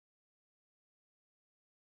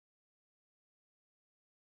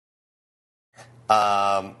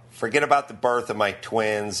Forget about the birth of my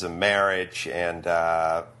twins and marriage and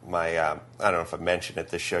I don't know if I mentioned it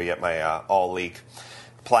this show yet, my all-league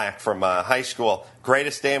plaque from high school.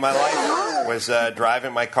 Greatest day of my life was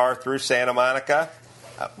driving my car through Santa Monica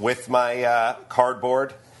with my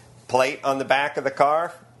cardboard plate on the back of the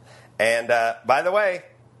car. And by the way,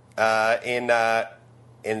 in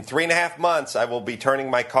 3.5 months, I will be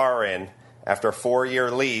turning my car in after a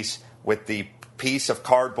 4-year lease with the piece of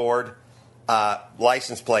cardboard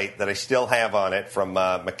license plate that I still have on it from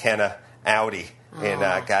McKenna Audi in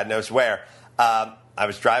God knows where. I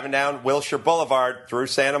was driving down Wilshire Boulevard through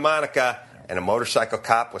Santa Monica, and a motorcycle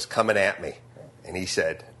cop was coming at me. And he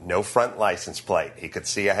said, no front license plate. He could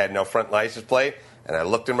see I had no front license plate. And I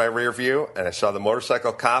looked in my rear view, and I saw the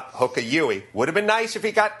motorcycle cop hook a Yui. Would have been nice if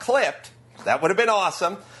he got clipped. That would have been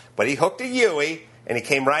awesome. But he hooked a Yui, and he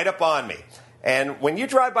came right up on me. And when you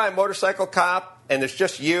drive by a motorcycle cop, and there's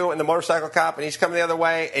just you and the motorcycle cop, and he's coming the other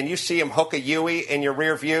way, and you see him hook a Yui in your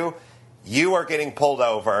rear view, you are getting pulled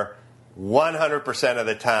over 100% of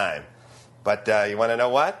the time. But you want to know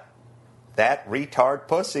what? That retard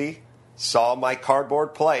pussy saw my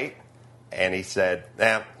cardboard plate, and he said,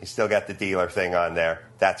 he still got the dealer thing on there.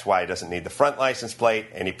 That's why he doesn't need the front license plate,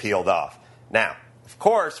 and he peeled off. Now, of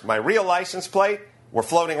course, my real license plate were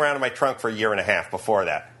floating around in my trunk for 1.5 years before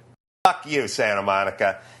that. Fuck you, Santa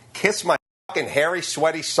Monica. Kiss my fucking hairy,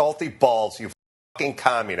 sweaty, salty balls, you fucking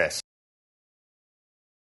communist.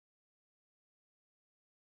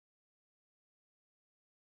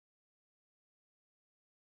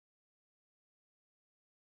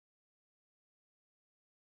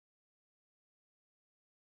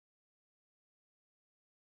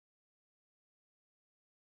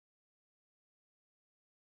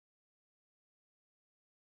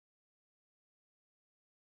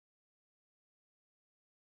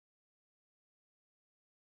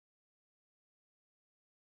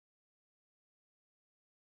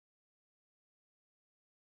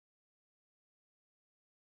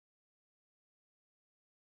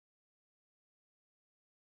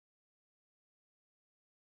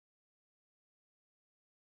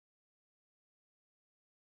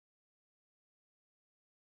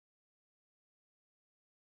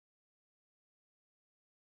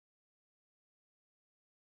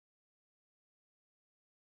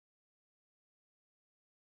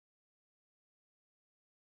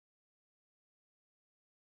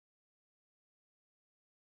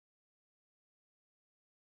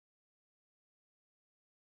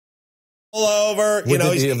 All over, you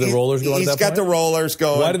know. Did he have the rollers going? He's got the rollers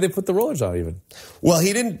going. Why did they put the rollers on even? Well,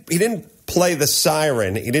 he didn't play the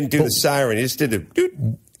siren. He didn't do the siren. He just did it.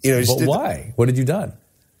 You know. But why? What had you done?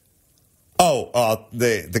 Oh,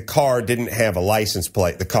 the car didn't have a license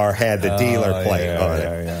plate. The car had the dealer plate on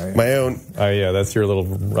it. Yeah. My own. Oh yeah, that's your little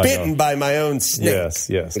bitten by my own snake.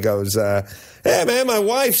 Yes. He goes, hey man, my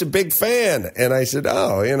wife's a big fan, and I said,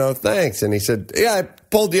 oh, you know, thanks. And he said, yeah, I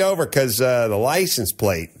pulled you over because the license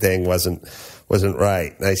plate thing wasn't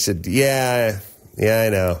right. And I said, yeah, I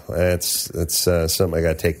know. That's something I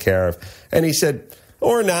got to take care of. And he said,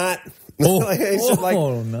 or not. He said,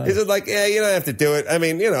 yeah, you don't have to do it. I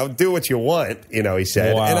mean, you know, do what you want. You know, he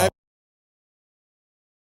said. Wow. And